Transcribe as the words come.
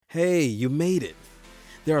Hey, you made it.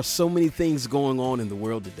 There are so many things going on in the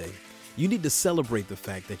world today. You need to celebrate the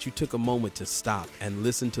fact that you took a moment to stop and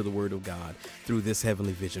listen to the Word of God through this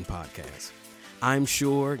Heavenly Vision podcast. I'm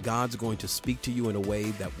sure God's going to speak to you in a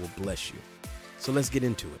way that will bless you. So let's get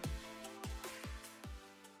into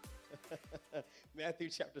it. Matthew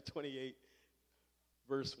chapter 28,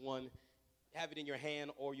 verse 1. Have it in your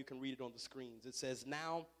hand or you can read it on the screens. It says,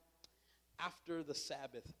 "Now, after the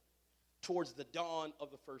Sabbath, towards the dawn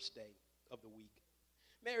of the first day of the week,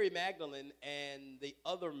 Mary Magdalene and the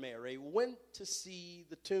other Mary went to see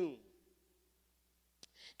the tomb.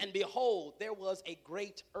 And behold, there was a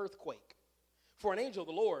great earthquake. For an angel of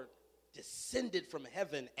the Lord descended from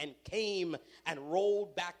heaven and came and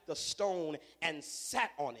rolled back the stone and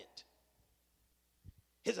sat on it.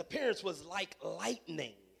 His appearance was like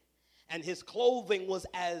lightning, and his clothing was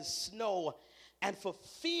as snow. And for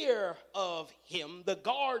fear of him, the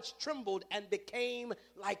guards trembled and became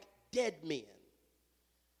like dead men.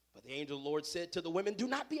 But the angel of the Lord said to the women, 'Do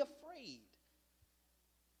not be afraid,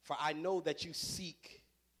 for I know that you seek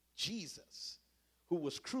Jesus, who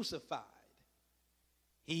was crucified.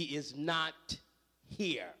 He is not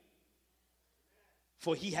here,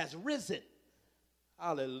 for he has risen.'"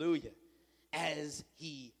 Hallelujah. "As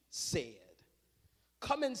he said.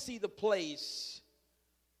 Come and see the place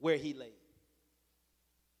where he lay.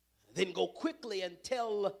 Then go quickly and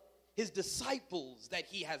tell his disciples that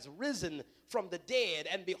he has risen from the dead.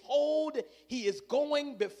 And behold, he is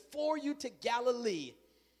going before you to Galilee.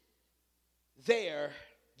 There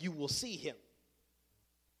you will see him.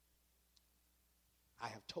 I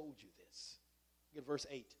have told you this." Look at verse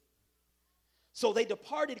 8. "So they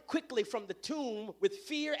departed quickly from the tomb with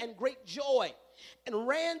fear and great joy, and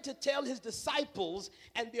ran to tell his disciples.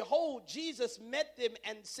 And behold, Jesus met them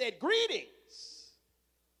and said, 'Greetings.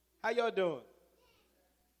 How y'all doing?'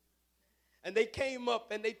 And they came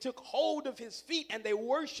up and they took hold of his feet and they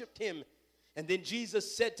worshiped him. And then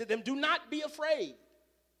Jesus said to them, 'Do not be afraid.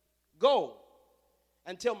 Go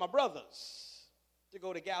and tell my brothers to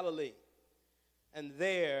go to Galilee, and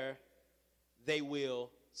there they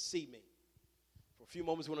will see me.'" For a few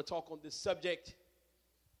moments, we want to talk on this subject: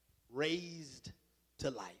 raised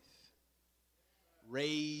to life.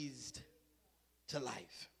 Raised to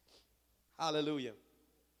life. Hallelujah.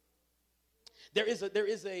 There is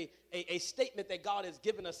a statement that God has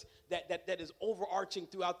given us that is overarching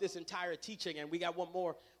throughout this entire teaching, and we got one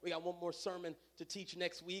more sermon to teach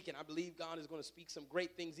next week, and I believe God is going to speak some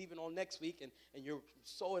great things even on next week, and you're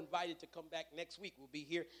so invited to come back next week. We'll be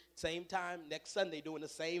here same time next Sunday doing the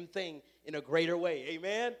same thing in a greater way.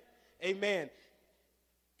 Amen? Amen.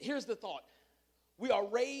 Here's the thought. We are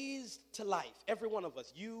raised to life. Every one of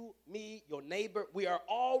us, you, me, your neighbor, we are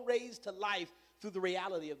all raised to life through the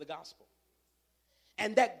reality of the gospel.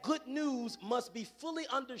 And that good news must be fully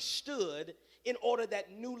understood in order that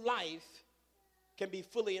new life can be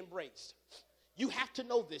fully embraced. You have to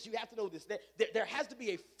know this. You have to know this. There has to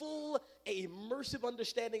be a full, immersive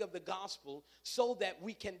understanding of the gospel so that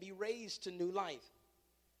we can be raised to new life.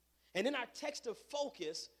 And in our text of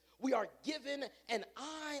focus, we are given an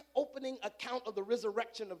eye-opening account of the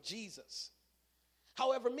resurrection of Jesus.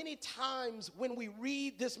 However, many times when we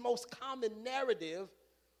read this most common narrative,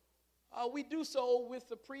 we do so with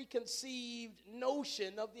the preconceived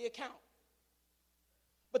notion of the account.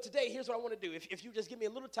 But today, here's what I want to do. If you just give me a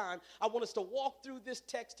little time, I want us to walk through this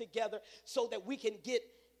text together so that we can get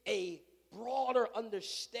a broader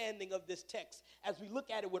understanding of this text as we look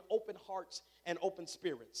at it with open hearts and open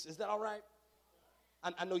spirits. Is that all right?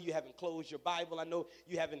 I know you haven't closed your Bible. I know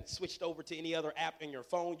you haven't switched over to any other app in your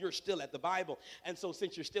phone. You're still at the Bible. And so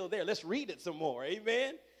since you're still there, let's read it some more.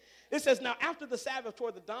 Amen? It says, "Now after the Sabbath,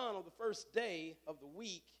 toward the dawn of the first day of the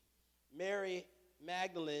week, Mary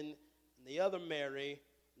Magdalene and the other Mary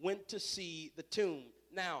went to see the tomb."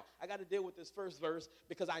 Now, I got to deal with this first verse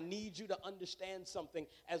because I need you to understand something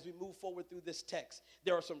as we move forward through this text.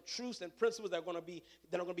 There are some truths and principles that are going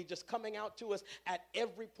to be just coming out to us at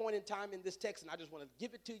every point in time in this text, and I just want to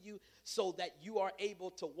give it to you so that you are able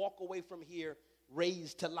to walk away from here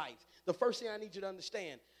raised to life. The first thing I need you to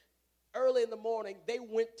understand: early in the morning, they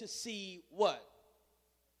went to see what?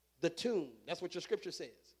 The tomb. That's what your scripture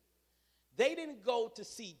says. They didn't go to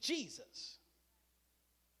see Jesus.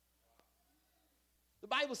 The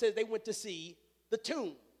Bible says they went to see the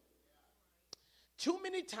tomb. Too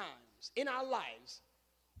many times in our lives,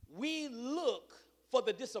 we look for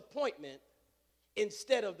the disappointment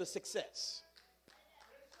instead of the success.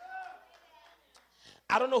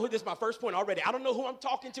 I don't know who, this is my first point already. I don't know who I'm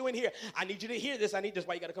talking to in here. I need you to hear this. I need this.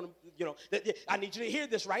 Why you got to come, I need you to hear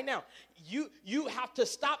this right now. You have to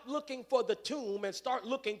stop looking for the tomb and start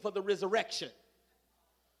looking for the resurrection.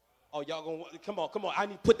 Oh, y'all gonna come on. I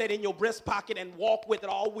need to put that in your breast pocket and walk with it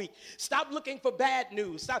all week. Stop looking for bad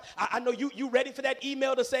news. Stop. I know you ready for that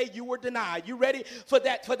email to say you were denied. You ready for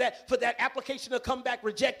that application to come back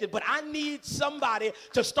rejected. But I need somebody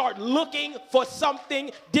to start looking for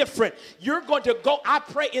something different. You're going to go, I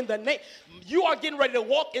pray in the name. You are getting ready to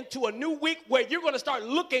walk into a new week where you're going to start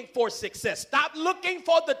looking for success. Stop looking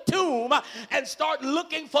for the tomb and start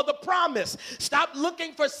looking for the promise. Stop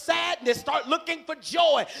looking for sadness. Start looking for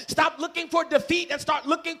joy. Stop looking for defeat and start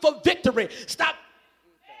looking for victory. Stop.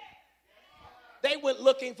 They went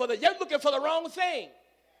looking for you're looking for the wrong thing.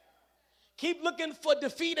 Keep looking for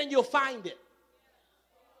defeat and you'll find it.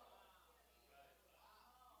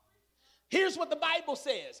 Here's what the Bible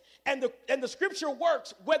says, and the scripture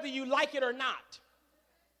works whether you like it or not.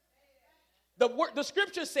 The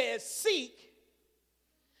scripture says, seek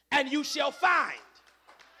and you shall find.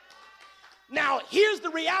 Now, here's the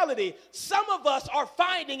reality. Some of us are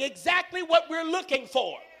finding exactly what we're looking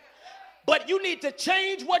for. But you need to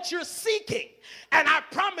change what you're seeking. And I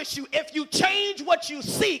promise you, if you change what you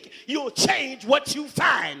seek, you'll change what you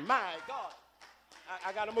find. My God.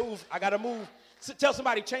 I got to move. So tell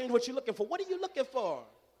somebody, change what you're looking for. What are you looking for?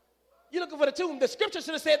 You're looking for the tomb. The scripture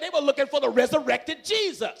should have said they were looking for the resurrected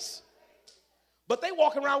Jesus. But they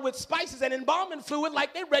walk around with spices and embalming fluid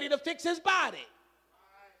like they're ready to fix his body.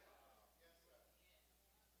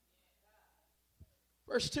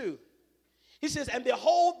 Verse 2. He says, and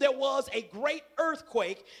behold, there was a great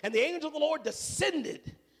earthquake, and the angel of the Lord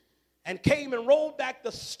descended and came and rolled back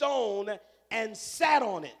the stone and sat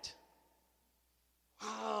on it.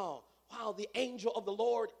 Wow, the angel of the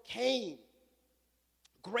Lord came.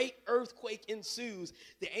 Great earthquake ensues.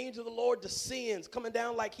 The angel of the Lord descends, coming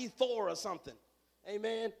down like he Thor or something.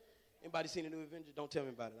 Amen. Anybody seen the new Avenger? Don't tell me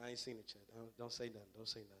about it. I ain't seen it yet. Don't say nothing.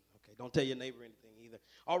 Okay, don't tell your neighbor anything either.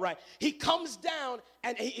 All right. He comes down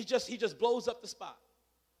and he just blows up the spot.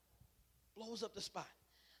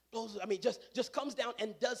 Just comes down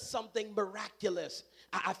and does something miraculous.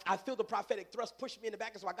 I feel the prophetic thrust push me in the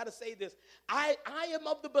back, so I got to say this. I am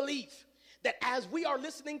of the belief that as we are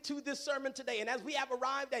listening to this sermon today and as we have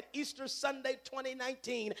arrived at Easter Sunday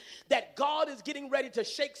 2019, that God is getting ready to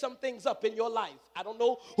shake some things up in your life. I don't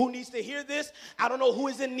know who needs to hear this. I don't know who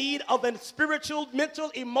is in need of a spiritual, mental,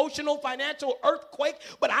 emotional, financial earthquake,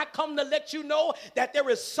 but I come to let you know that there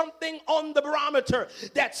is something on the barometer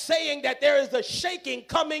that's saying that there is a shaking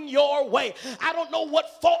coming your way. I don't know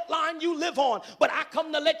what fault line you live on, but I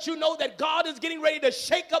come to let you know that God is getting ready to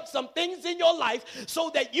shake up some things in your life so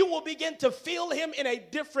that you will begin to feel him in a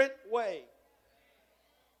different way.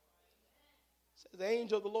 It says the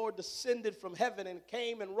angel of the Lord descended from heaven and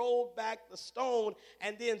came and rolled back the stone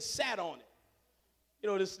and then sat on it. You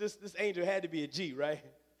know, this angel had to be a G, right?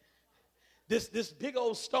 This big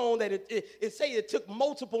old stone that it say it took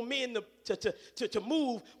multiple men to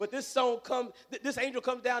move, but this angel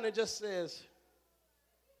comes down and just says,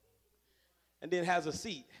 and then has a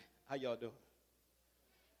seat. How y'all doing?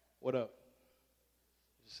 What up?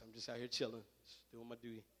 I'm just out here chilling, just doing my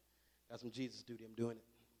duty. Got some Jesus duty. I'm doing it.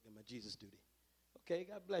 Got my Jesus duty. Okay,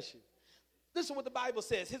 God bless you. Listen what the Bible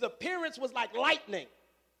says. His appearance was like lightning,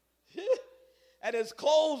 and his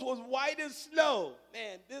clothes was white as snow.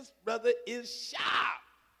 Man, this brother is sharp.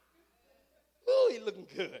 Ooh, he looking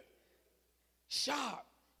good. Sharp.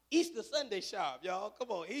 Easter Sunday sharp, y'all. Come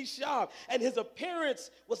on, he's sharp. And his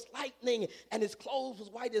appearance was lightning, and his clothes was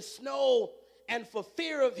white as snow. And for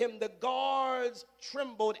fear of him, the guards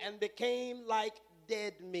trembled and became like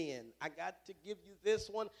dead men. I got to give you this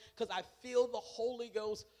one because I feel the Holy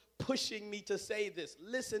Ghost pushing me to say this.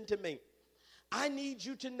 Listen to me. I need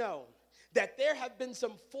you to know that there have been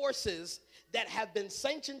some forces that have been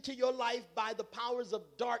sanctioned to your life by the powers of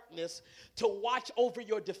darkness to watch over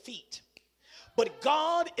your defeat. But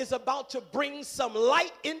God is about to bring some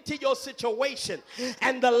light into your situation.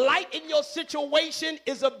 And the light in your situation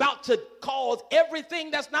is about to cause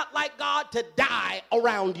everything that's not like God to die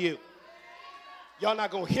around you. Y'all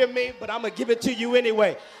not going to hear me, but I'm going to give it to you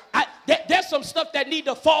anyway. There's some stuff that need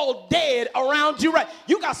to fall dead around you, right?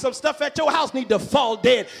 You got some stuff at your house need to fall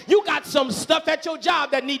dead. You got some stuff at your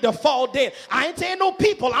job that need to fall dead. I ain't saying no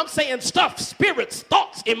people. I'm saying stuff, spirits,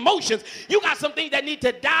 thoughts, emotions. You got some things that need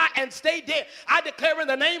to die and stay dead. I declare in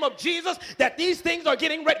the name of Jesus that these things are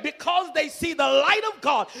getting ready because they see the light of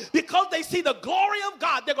God, because they see the glory of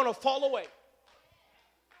God, they're going to fall away.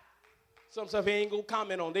 Some stuff he ain't going to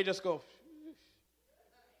comment on. They just go.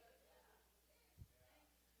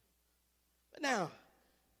 Now,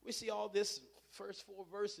 we see all this first 4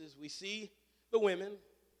 verses. We see the women,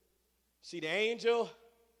 see the angel,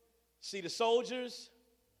 see the soldiers,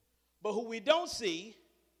 but who we don't see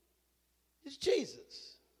is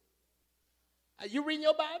Jesus. You reading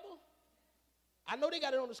your Bible? I know they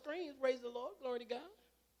got it on the screen. Praise the Lord. Glory to God.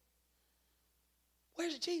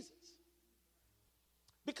 Where's Jesus?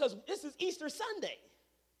 Because this is Easter Sunday.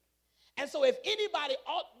 And so if anybody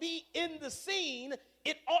ought to be in the scene,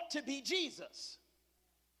 it ought to be Jesus.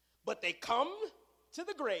 But they come to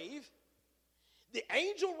the grave. The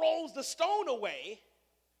angel rolls the stone away.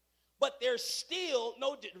 But there's still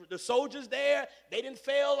the soldiers there. They didn't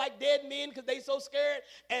fail like dead men because they so scared.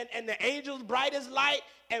 And the angel's bright as light.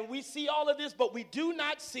 And we see all of this, but we do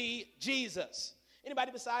not see Jesus.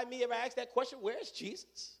 Anybody beside me ever asked that question? Where's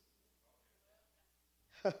Jesus?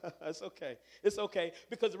 It's okay. It's okay.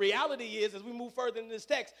 Because the reality is, as we move further in this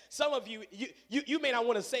text, some of you may not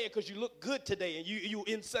want to say it because you look good today and you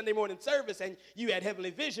in Sunday morning service and you had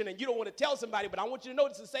heavenly vision and you don't want to tell somebody, but I want you to know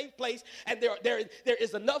this is a safe place and there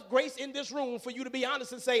is enough grace in this room for you to be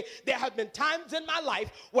honest and say, there have been times in my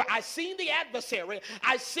life where I've seen the adversary,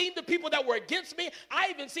 I've seen the people that were against me,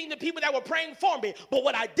 I even seen the people that were praying for me, but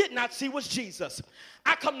what I did not see was Jesus.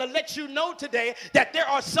 I come to let you know today that there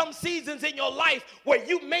are some seasons in your life where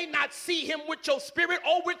you may not see him with your spirit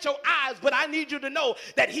or with your eyes, but I need you to know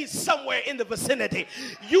that he's somewhere in the vicinity.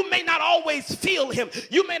 You may not always feel him.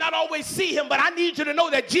 You may not always see him, but I need you to know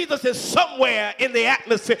that Jesus is somewhere in the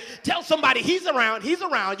atmosphere. Tell somebody he's around. He's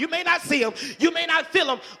around. You may not see him. You may not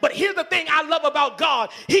feel him, but here's the thing I love about God.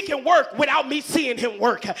 He can work without me seeing him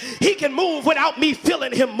work. He can move without me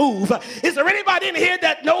feeling him move. Is there anybody in here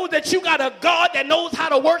that knows that you got a God that knows how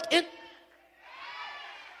to work in?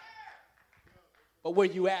 But where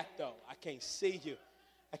you at though? I can't see you.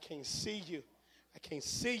 I can't see you. I can't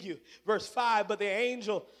see you. Verse 5, but the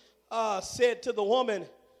angel said to the woman,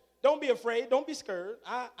 don't be afraid. Don't be scared.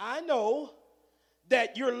 I know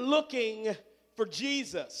that you're looking for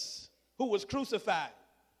Jesus who was crucified.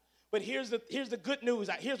 But here's the good news.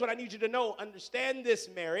 Here's what I need you to know. Understand this,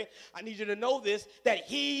 Mary. I need you to know this, that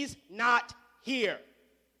he's not here.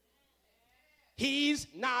 He's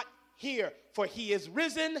not here, for he is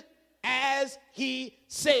risen as he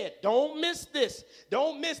said. Don't miss this.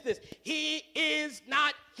 Don't miss this. He is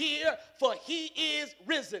not here, for he is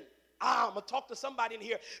risen. I'm going to talk to somebody in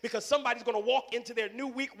here because somebody's going to walk into their new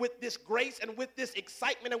week with this grace and with this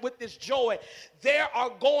excitement and with this joy. There are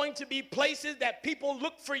going to be places that people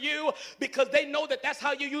look for you because they know that that's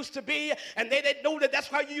how you used to be and they know that that's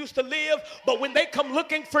how you used to live. But when they come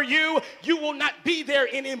looking for you, you will not be there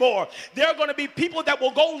anymore. There are going to be people that will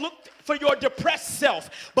go look for your depressed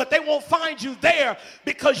self, but they won't find you there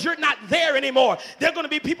because you're not there anymore. There are going to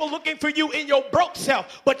be people looking for you in your broke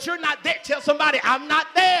self, but you're not there. Tell somebody, I'm not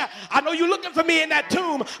there. I know you're looking for me in that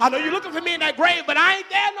tomb. I know you're looking for me in that grave, but I ain't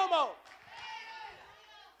there no more.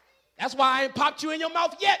 That's why I ain't popped you in your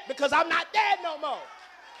mouth yet, because I'm not there no more.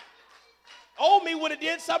 Old me would have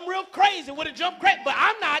did something real crazy, would have jumped crazy, but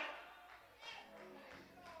I'm not.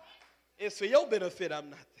 It's for your benefit I'm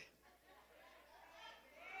not there.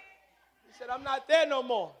 He said, I'm not there no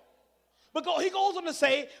more. But he goes on to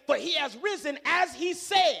say, but he has risen as he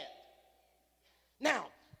said. Now,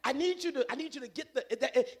 I need you to get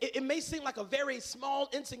it may seem like a very small,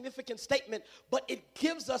 insignificant statement, but it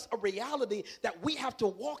gives us a reality that we have to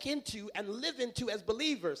walk into and live into as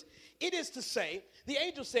believers. It is to say, the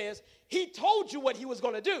angel says, he told you what he was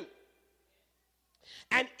going to do.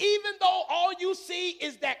 And even though all you see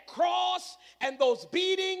is that cross and those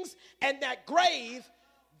beatings and that grave,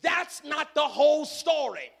 that's not the whole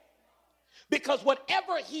story. Because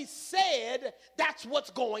whatever he said, that's what's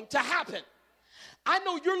going to happen. I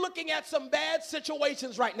know you're looking at some bad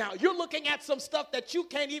situations right now. You're looking at some stuff that you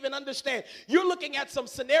can't even understand. You're looking at some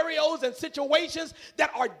scenarios and situations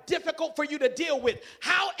that are difficult for you to deal with.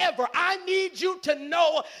 However, I need you to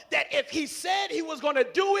know that if he said he was going to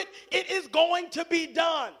do it, it is going to be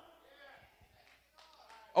done.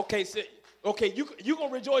 Okay, so you're going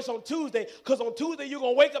to rejoice on Tuesday, because on Tuesday you're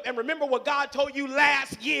going to wake up and remember what God told you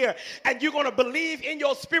last year, and you're going to believe in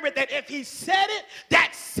your spirit that if he said it,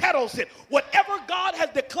 that settles it. Whatever God has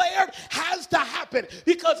declared has to happen,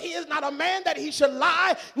 because he is not a man that he should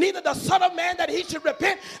lie, neither the son of man that he should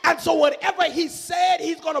repent, and so whatever he said,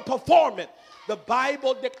 he's going to perform it. The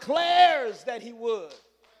Bible declares that he would.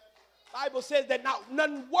 Bible says that not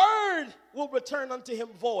none word will return unto him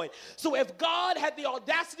void. So if God had the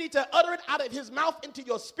audacity to utter it out of his mouth into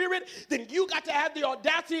your spirit, then you got to have the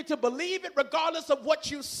audacity to believe it regardless of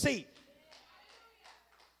what you see.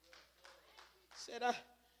 Said, I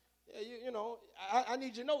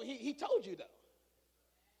need you to know, he told you though.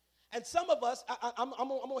 And some of us, I'm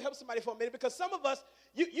going to help somebody for a minute, because some of us,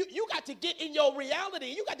 you got to get in your reality,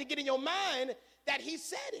 you got to get in your mind that he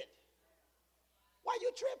said it. Why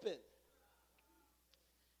you tripping?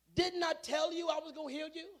 Didn't I tell you I was going to heal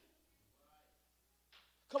you?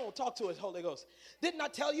 Come on, talk to us, Holy Ghost. Didn't I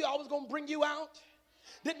tell you I was going to bring you out?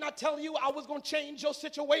 Didn't I tell you I was going to change your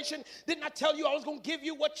situation? Didn't I tell you I was going to give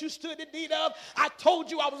you what you stood in need of? I told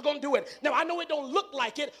you I was going to do it. Now, I know it don't look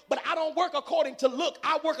like it, but I don't work according to look.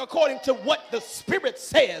 I work according to what the Spirit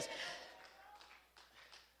says.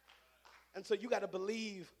 And so you got to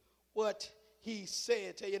believe what he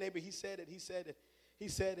said. Tell your neighbor, he said it, he said it, he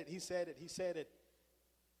said it, he said it, he said it.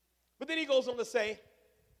 But then he goes on to say,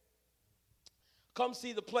 come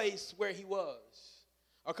see the place where he was,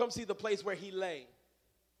 or come see the place where he lay.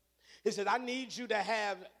 He said, I need you to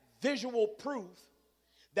have visual proof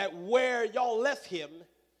that where y'all left him,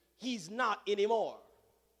 he's not anymore.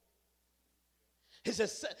 He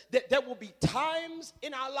says that there will be times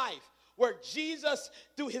in our life where Jesus,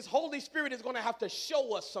 through his Holy Spirit, is going to have to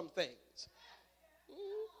show us some things.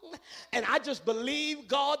 And I just believe,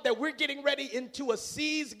 God, that we're getting ready into a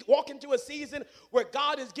season, walk into a season where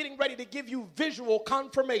God is getting ready to give you visual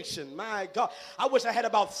confirmation. My God, I wish I had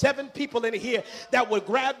about 7 people in here that would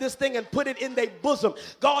grab this thing and put it in their bosom.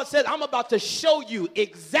 God said, I'm about to show you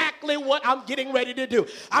exactly what I'm getting ready to do.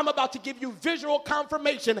 I'm about to give you visual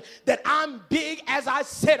confirmation that I'm big as I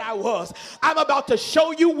said I was. I'm about to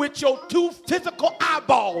show you with your 2 physical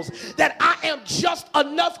eyeballs that I am just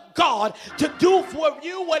enough God to do for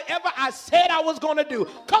you whatever I said I was going to do.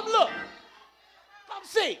 Come look. Come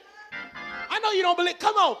see. I know you don't believe.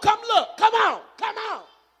 Come on. Come look. Come on. Come on.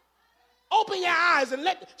 Open your eyes and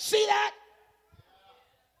see that.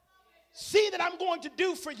 See that I'm going to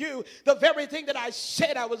do for you the very thing that I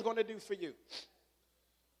said I was going to do for you.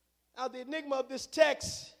 Now, the enigma of this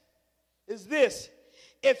text is this.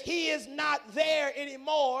 If he is not there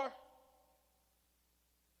anymore,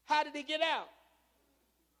 how did he get out?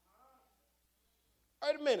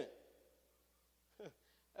 Wait a minute.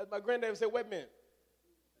 As my granddad would say, wait a minute.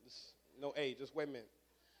 No A, just wait a minute.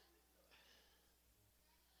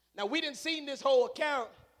 Now, we didn't see this whole account.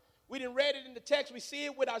 We didn't read it in the text. We see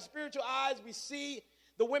it with our spiritual eyes. We see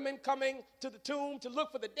the women coming to the tomb to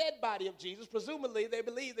look for the dead body of Jesus. Presumably, they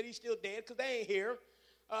believe that he's still dead because they ain't here.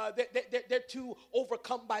 They're too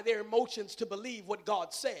overcome by their emotions to believe what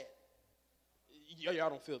God said. Y'all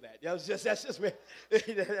don't feel that.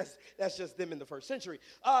 That's just them in the first century.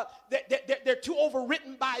 They're too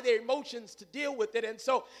overwritten by their emotions to deal with it. And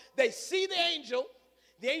so they see the angel.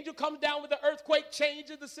 The angel comes down with the earthquake,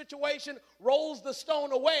 changes the situation, rolls the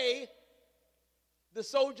stone away. The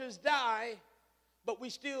soldiers die, but we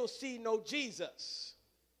still see no Jesus.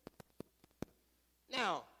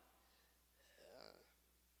 Now,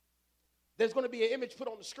 there's going to be an image put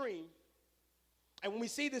on the screen. And when we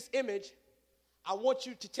see this image, I want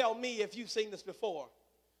you to tell me if you've seen this before.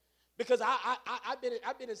 Because I've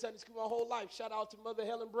been in Sunday school my whole life. Shout out to Mother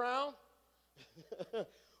Helen Brown,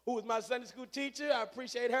 who was my Sunday school teacher. I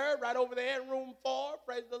appreciate her right over there in room 4.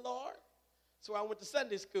 Praise the Lord. So I went to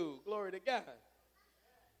Sunday school. Glory to God.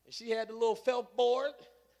 And she had the little felt board.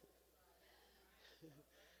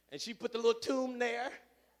 And she put the little tomb there.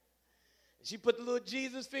 She put the little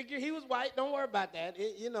Jesus figure. He was white. Don't worry about that.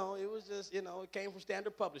 It was just, it came from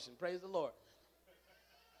Standard Publishing. Praise the Lord.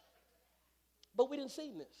 But we didn't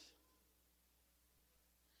see this.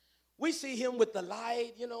 We see him with the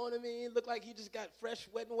light, you know what I mean? Look like he just got fresh,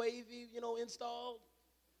 wet and wavy, installed.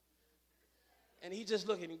 And he just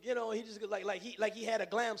looking, he just like he had a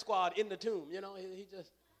glam squad in the tomb, he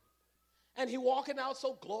just. And he walking out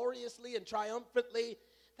so gloriously and triumphantly.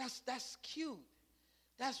 That's cute.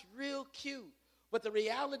 That's real cute. But the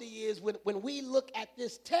reality is when we look at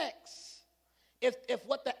this text, if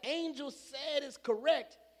what the angel said is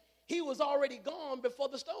correct, he was already gone before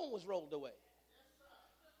the stone was rolled away.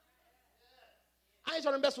 I ain't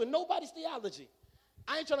trying to mess with nobody's theology.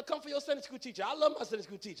 I ain't trying to come for your Sunday school teacher. I love my Sunday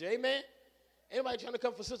school teacher. Amen. Anybody trying to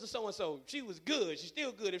come for sister so-and-so? She was good. She's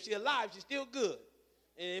still good. If she's alive, she's still good.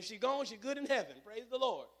 And if she's gone, she's good in heaven. Praise the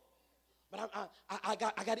Lord. But I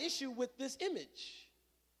got issue with this image.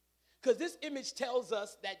 Because this image tells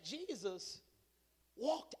us that Jesus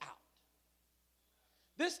walked out.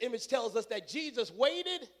 This image tells us that Jesus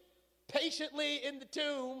waited patiently in the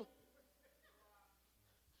tomb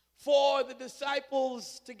for the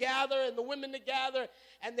disciples to gather and the women to gather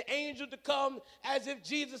and the angel to come as if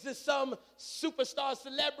Jesus is some superstar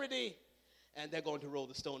celebrity. And they're going to roll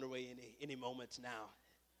the stone away any moments now.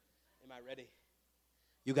 Am I ready?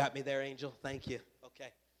 You got me there, angel? Thank you. Okay.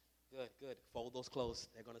 Good. Fold those clothes.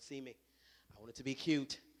 They're going to see me. I want it to be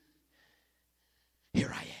cute.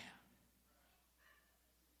 Here I am.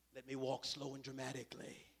 Let me walk slow and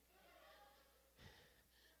dramatically.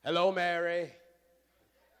 Hello, Mary.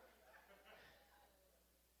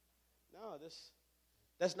 No,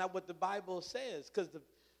 that's not what the Bible says.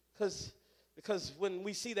 Because Because when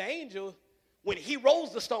we see the angel, when he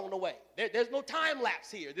rolls the stone away, there's no time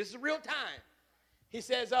lapse here. This is real time. He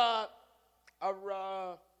says, yeah,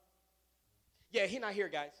 he's not here,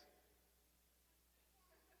 guys.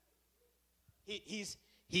 He's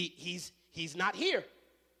not here.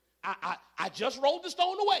 I just rolled the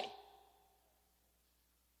stone away.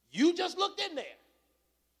 You just looked in there.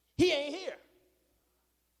 He ain't here.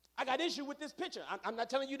 I got issue with this picture. I'm not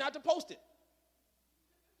telling you not to post it.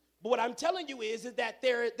 But what I'm telling you is that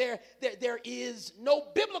there is no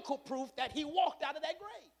biblical proof that he walked out of that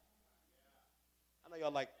grave. I know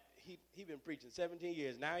y'all like, he been preaching 17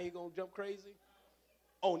 years. Now he going to jump crazy?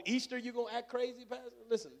 On Easter, you going to act crazy, Pastor?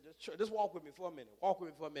 Listen, just walk with me for a minute. Walk with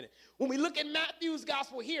me for a minute. When we look at Matthew's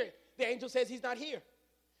gospel here, the angel says he's not here.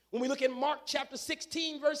 When we look at Mark chapter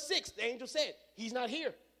 16, verse 6, the angel said he's not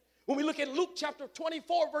here. When we look at Luke chapter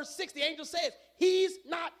 24, verse 6, the angel says he's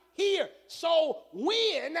not here. So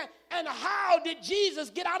when and how did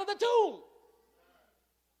Jesus get out of the tomb?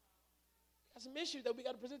 That's some issues that we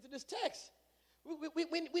got to present to this text.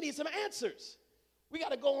 We need some answers. We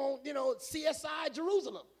got to go on, CSI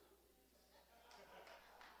Jerusalem.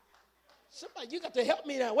 Somebody, you got to help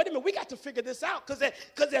me now. Wait a minute, we got to figure this out. Because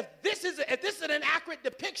if this is an accurate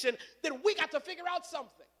depiction, then we got to figure out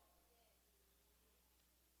something.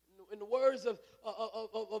 In the words of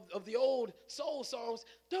the old soul songs,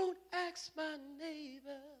 don't ask my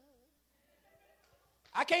neighbor.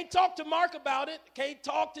 I can't talk to Mark about it. Can't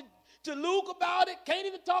talk to Luke about it. Can't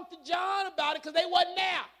even talk to John about it because they wasn't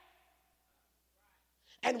there.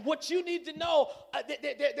 And what you need to know,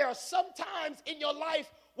 there are some times in your life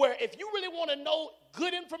where if you really want to know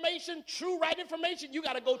good information, true, right information, you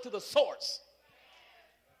got to go to the source.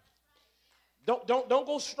 Don't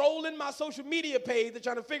go strolling my social media page and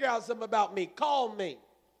trying to figure out something about me. Call me.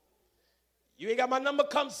 You ain't got my number,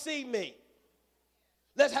 come see me.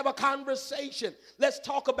 Let's have a conversation. Let's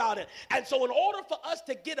talk about it. And so in order for us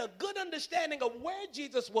to get a good understanding of where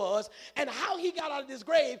Jesus was and how he got out of this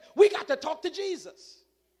grave, we got to talk to Jesus.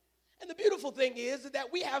 And the beautiful thing is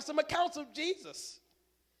that we have some accounts of Jesus.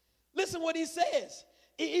 Listen what he says.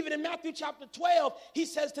 Even in Matthew chapter 12, he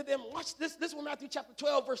says to them, watch this. This is what Matthew chapter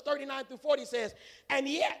 12, verse 39 through 40 says, and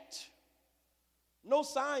yet no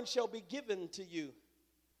sign shall be given to you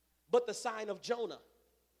but the sign of Jonah,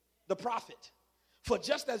 the prophet. For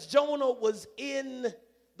just as Jonah was in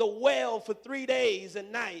the well for 3 days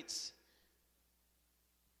and nights,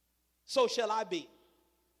 so shall I be.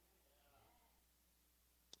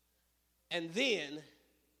 And then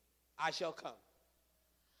I shall come.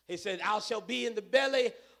 He said, I shall be in the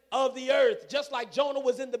belly of the earth. Just like Jonah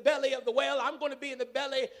was in the belly of the whale, I'm going to be in the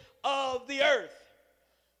belly of the earth.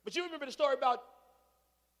 But you remember the story about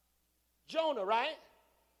Jonah, right?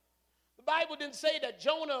 The Bible didn't say that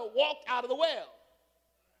Jonah walked out of the well.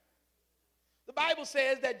 The Bible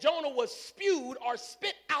says that Jonah was spewed or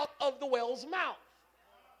spit out of the whale's mouth.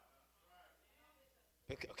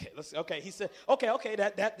 Okay, he said, okay,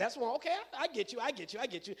 that's one. Okay, I get you.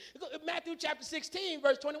 Matthew chapter 16,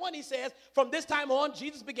 verse 21, he says, from this time on,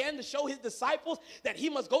 Jesus began to show his disciples that he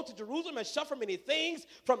must go to Jerusalem and suffer many things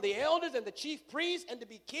from the elders and the chief priests and to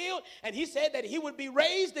be killed. And he said that he would be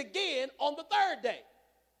raised again on the third day.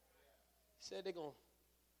 He said they're going to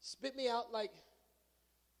spit me out like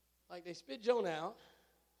they spit Jonah out.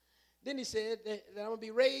 Then he said that I'm going to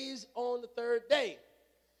be raised on the third day.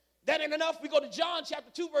 That ain't enough. We go to John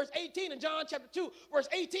chapter 2, verse 18. In John chapter 2, verse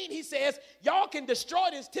 18, he says, y'all can destroy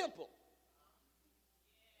this temple.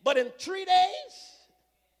 But in 3 days,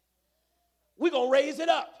 we're going to raise it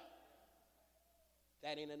up.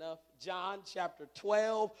 That ain't enough. John chapter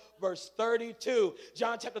 12, verse 32.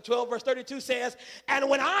 John chapter 12, verse 32 says, and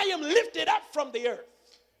when I am lifted up from the earth,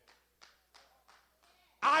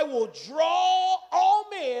 I will draw all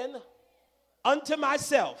men unto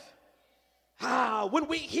myself. When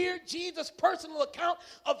we hear Jesus' personal account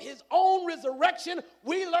of his own resurrection,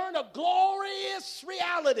 we learn a glorious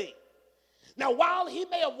reality. Now, while he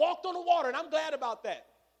may have walked on the water, and I'm glad about that.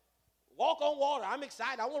 Walk on water. I'm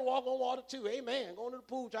excited. I want to walk on water too. Amen. Going to the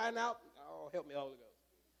pool, trying out. Oh, help me, Holy Ghost.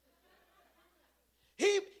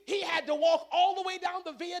 He had to walk all the way down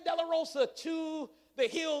the Via Dolorosa to the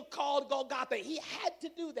hill called Golgotha. He had to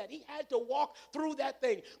do that. He had to walk through that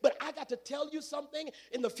thing. But I got to tell you something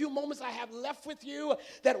in the few moments I have left with you,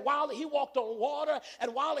 that while he walked on water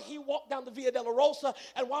and while he walked down the Via Dolorosa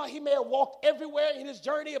and while he may have walked everywhere in his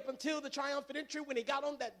journey up until the triumphant entry when he got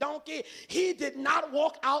on that donkey, he did not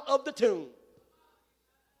walk out of the tomb.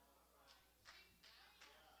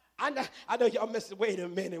 I know y'all missing. Wait a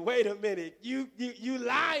minute. You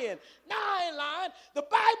lying. No, I ain't lying. The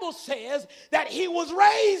Bible says that he was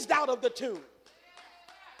raised out of the tomb.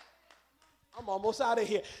 I'm almost out of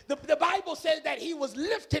here. The Bible says that he was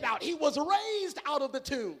lifted out. He was raised out of the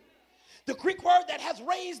tomb. The Greek word that has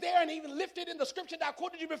raised there and even lifted in the scripture that I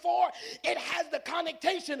quoted you before, it has the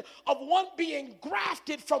connotation of one being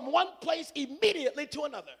grafted from one place immediately to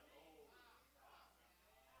another.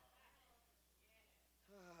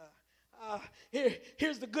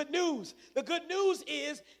 Here's the good news. The good news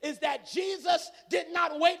is that Jesus did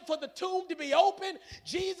not wait for the tomb to be open.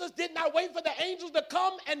 Jesus did not wait for the angels to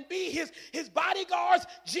come and be his bodyguards.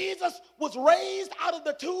 Jesus was raised out of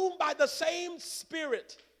the tomb by the same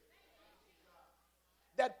Spirit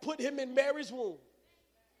that put him in Mary's womb.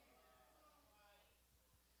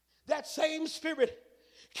 That same Spirit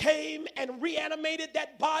came and reanimated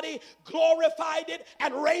that body, glorified it,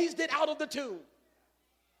 and raised it out of the tomb.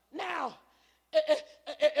 Now,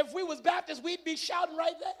 if we was Baptists, we'd be shouting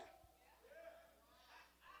right there.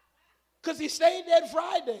 Because he stayed there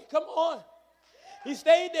Friday. Come on. He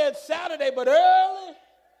stayed there Saturday, but early.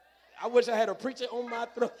 I wish I had a preacher on my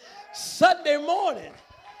throat. Sunday morning,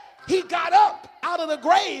 he got up out of the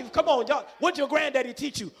grave. Come on, y'all. What'd your granddaddy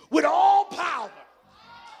teach you? With all power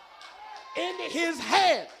in his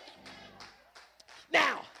hand.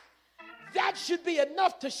 Now, that should be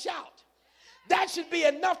enough to shout. That should be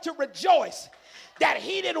enough to rejoice that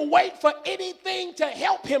he didn't wait for anything to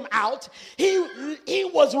help him out. He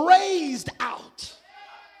was raised out.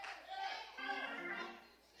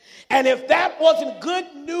 And if that wasn't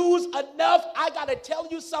good news enough, I got to tell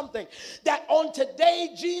you something. That on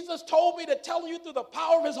today, Jesus told me to tell you through the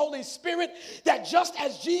power of his Holy Spirit that just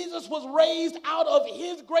as Jesus was raised out of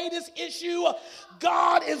his greatest issue,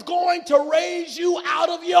 God is going to raise you out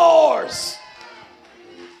of yours.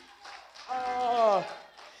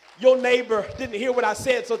 Your neighbor didn't hear what I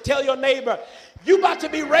said, so tell your neighbor, you about to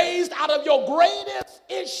be raised out of your greatest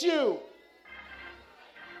issue.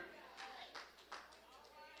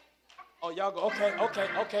 Oh, y'all go,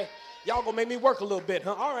 okay. Y'all gonna make me work a little bit,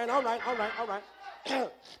 huh? All right.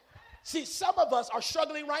 See, some of us are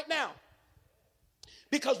struggling right now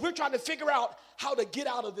because we're trying to figure out how to get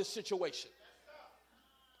out of this situation.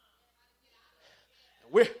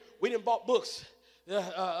 We done bought books.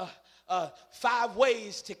 5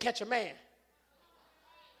 ways to catch a man.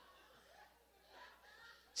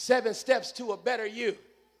 7 steps to a better you.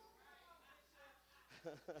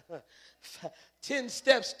 10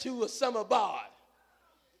 steps to a summer bod.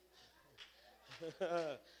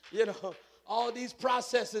 All these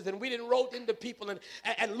processes, and we didn't wrote into people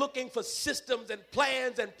and looking for systems and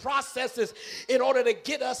plans and processes in order to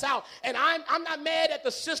get us out. And I'm not mad at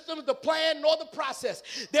the systems, the plan, nor the process.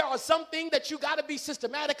 There are some things that you got to be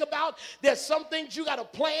systematic about. There's some things you got to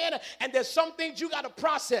plan, and there's some things you got to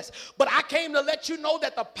process. But I came to let you know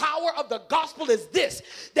that the power of the gospel is this,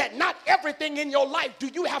 that not everything in your life do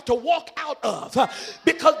you have to walk out of,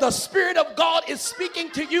 because the Spirit of God is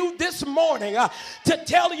speaking to you this morning to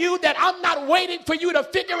tell you that I'm not waiting for you to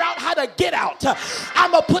figure out how to get out.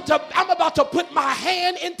 I'm about to put my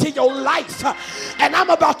hand into your life, and I'm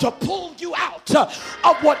about to pull you out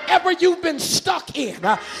of whatever you've been stuck in.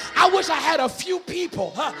 I wish I had a few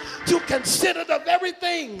people to consider the very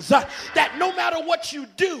things that no matter what you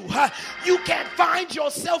do, you can't find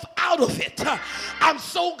yourself out of it. I'm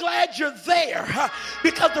so glad you're there,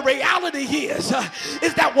 because the reality is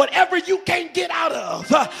that whatever you can't get out of,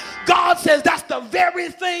 God says that's the very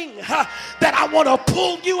thing that I want to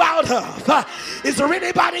pull you out of. Is there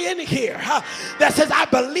anybody in here that says, I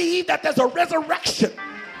believe that there's a resurrection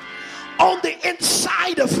on the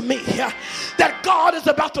inside of me, that God is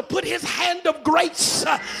about to put his hand of grace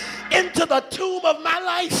into the tomb of my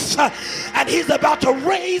life, and he's about to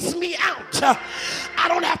raise me out. I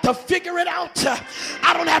don't have to figure it out.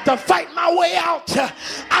 I don't have to fight my way out.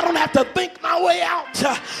 I don't have to think my way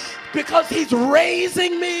out, because he's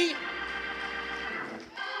raising me.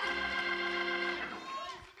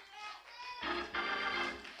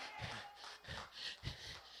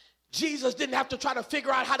 Jesus didn't have to try to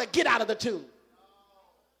figure out how to get out of the tomb.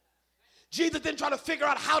 Jesus didn't try to figure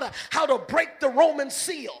out how to break the Roman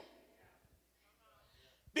seal,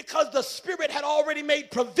 because the Spirit had already made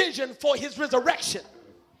provision for his resurrection.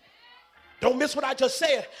 Don't miss what I just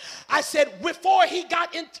said. I said before he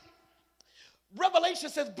got into Revelation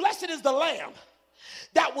says, blessed is the Lamb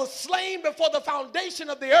that was slain before the foundation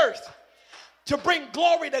of the earth to bring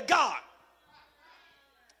glory to God.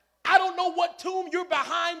 I don't know what tomb you're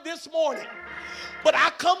behind this morning, but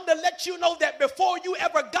I come to let you know that before you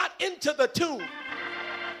ever got into the tomb,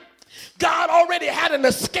 God already had an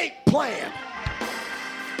escape plan.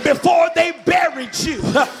 Before they buried you,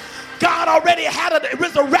 God already had a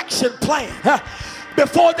resurrection plan.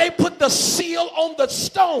 before they put the seal on the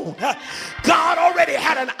stone, God already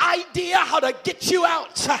had an idea how to get you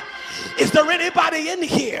out. Is there anybody in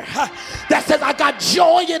here that says, I got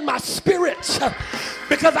joy in my spirit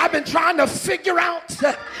because I've been trying to figure out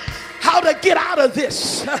how to get out of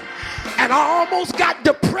this, and I almost got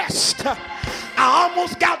depressed. I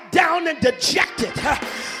almost got down and dejected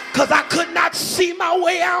because I could not see my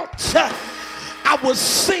way out. I was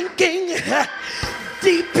sinking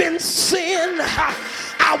deep in sin.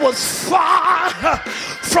 I was far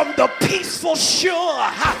from the peaceful shore,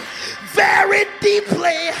 very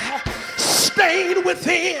deeply stained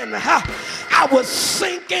within. I was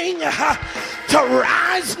sinking to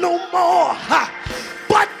rise no more.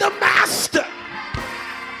 But the master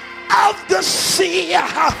of the sea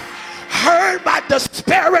heard my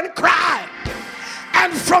despairing cry,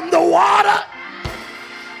 and from the water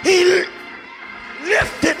he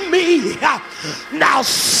lifted me. Now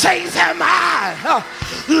safe am I.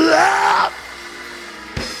 Love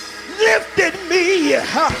lifted me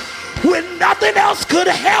when nothing else could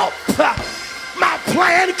help. My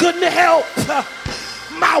plan couldn't help.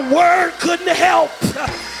 My word couldn't help.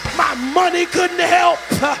 My money couldn't help.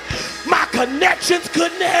 My connections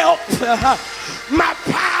couldn't help. My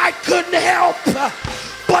pride couldn't help.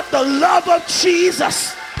 But the love of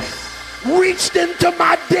Jesus reached into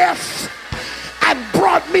my death and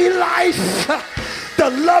brought me life. The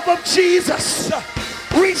love of Jesus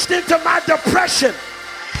reached into my depression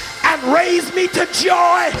and raised me to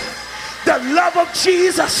joy. The love of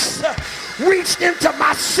Jesus reached into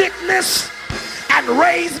my sickness and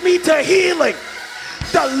raised me to healing.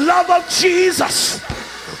 The love of Jesus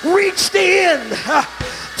reached in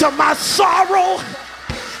to my sorrow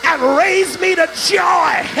and raised me to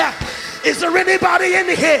joy. Is there anybody in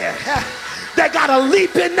here that got a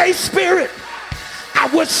leap in their spirit? I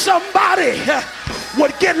wish somebody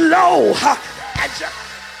would get low.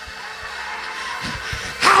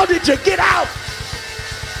 How did you get out?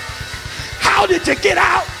 How did you get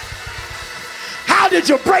out? How did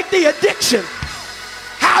you break the addiction?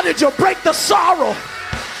 How did you break the sorrow?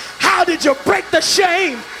 How did you break the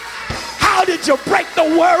shame? How did you break the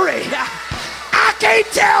worry? I can't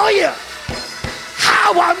tell you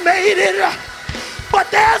how I made it, but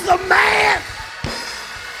there's a man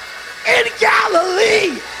in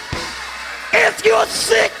Galilee. If you're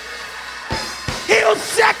sick, he'll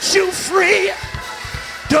set you free.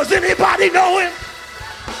 Does anybody know him?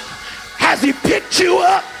 Has he picked you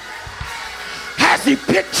up? Has he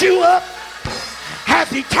picked you up? Has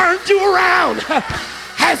he turned you around?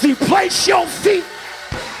 Has he placed your feet?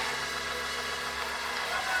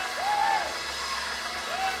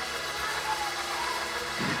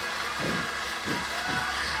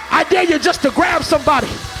 I dare you just to grab somebody.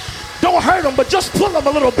 Don't hurt them, but just pull them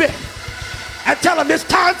a little bit and tell them it's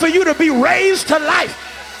time for you to be raised to life.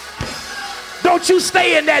 Don't you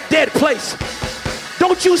stay in that dead place.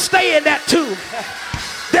 Don't you stay in that tomb.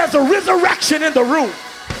 There's a resurrection in the room.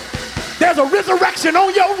 There's a resurrection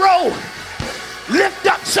on your road. Lift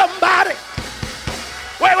up somebody.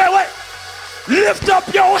 Wait. Lift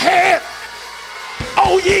up your head,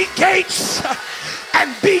 O ye gates,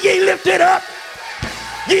 and be ye lifted up,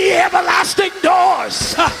 ye everlasting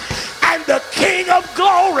doors, and the King of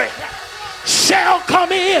glory shall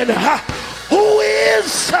come in. Who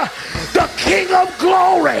is the King of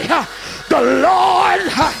glory? The Lord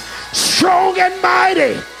strong and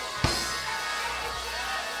mighty.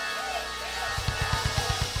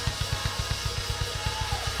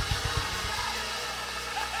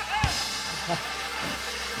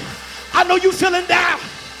 I know you're feeling down.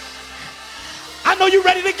 I know you're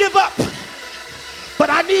ready to give up. But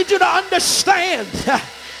I need you to understand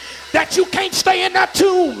that you can't stay in that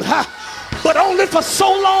tomb, but only for so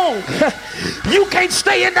long. You can't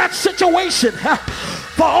stay in that situation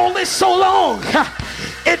for only so long.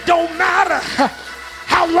 It don't matter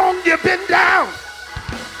how long you've been down.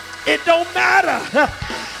 It don't matter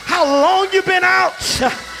how long you've been out.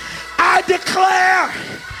 I declare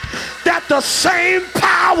that the same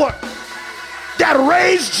power that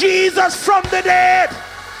raised Jesus from the dead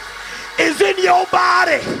is in your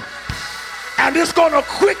body, and it's going to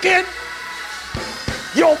quicken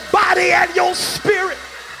your body and your spirit.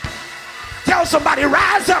 Tell somebody,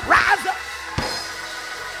 rise up, rise up.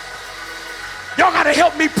 Y'all got to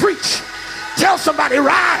help me preach. Tell somebody,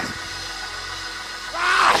 rise.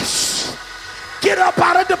 Rise. Get up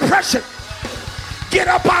out of depression. Get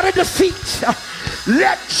up out of defeat.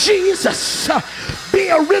 Let Jesus be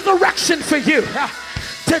a resurrection for you.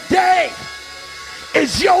 Today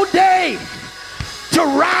is your day to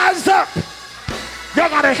rise up. Y'all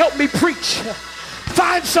got to help me preach.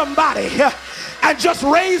 Find somebody and just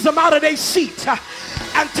raise them out of their seat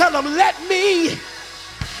and tell them, let me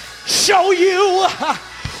show you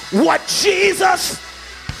what Jesus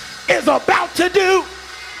is about to do.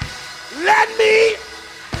 Let me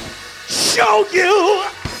show you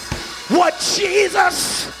what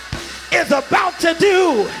Jesus is about to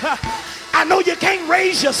do. I know you can't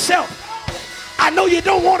raise yourself. I know you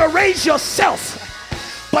don't want to raise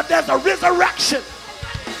yourself, but there's a resurrection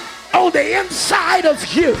on the inside of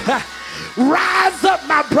you. Rise up,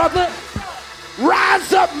 my brother.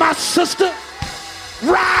 Rise up, my sister.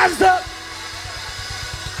 Rise up.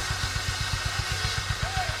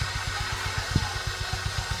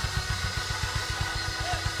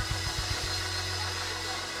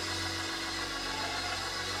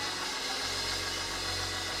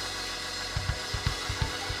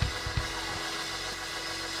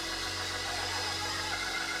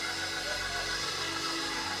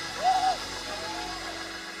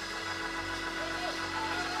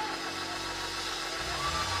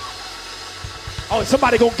 Oh,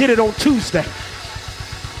 somebody gonna get it on Tuesday.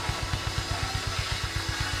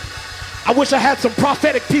 I wish I had some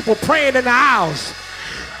prophetic people praying in the aisles,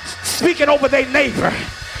 speaking over their neighbor.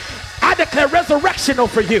 I declare resurrection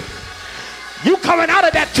over you. You coming out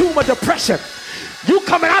of that tomb of depression. You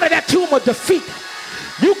coming out of that tomb of defeat.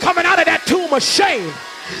 You coming out of that tomb of shame.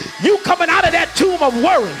 You coming out of that tomb of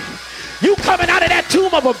worry. You coming out of that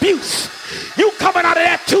tomb of abuse. You coming out of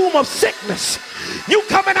that tomb of sickness. You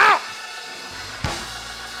coming out.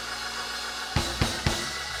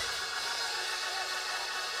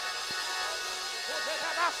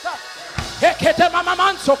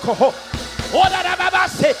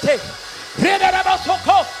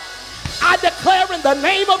 I declare in the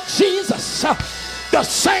name of Jesus, the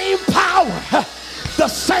same power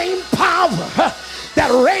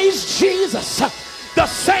that raised Jesus, the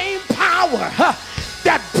same power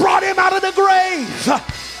that brought him out of the grave,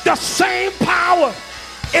 the same power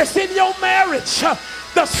is in your marriage,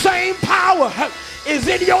 the same power is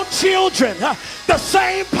in your children, the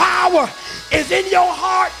same power is in your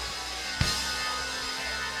heart.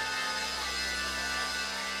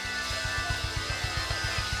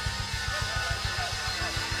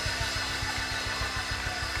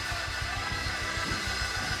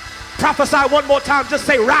 Prophesy one more time. Just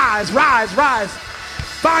say rise, rise, rise.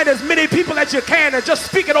 Find as many people as you can and just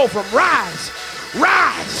speak it over them. Rise,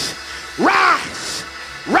 rise, rise,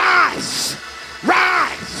 rise,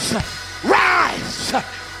 rise, rise,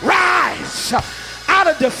 rise. Out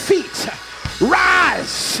of defeat.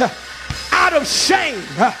 Rise. Out of shame.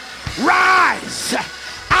 Rise.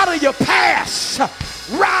 Out of your past.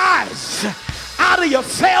 Rise. Out of your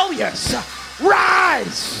failures.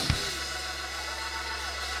 Rise.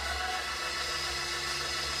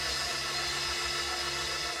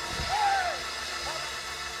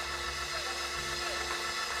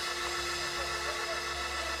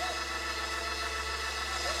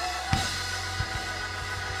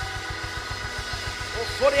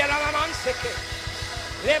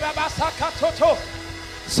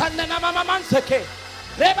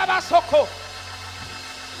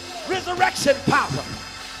 Resurrection power.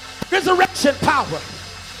 Resurrection power.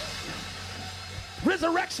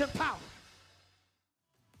 Resurrection power.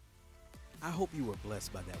 I hope you were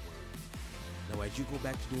blessed by that word. Now, as you go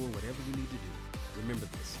back to doing whatever you need to do, remember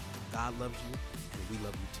this: God loves you, and we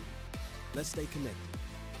love you too. Let's stay connected.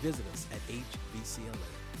 Visit us at hvcla.com.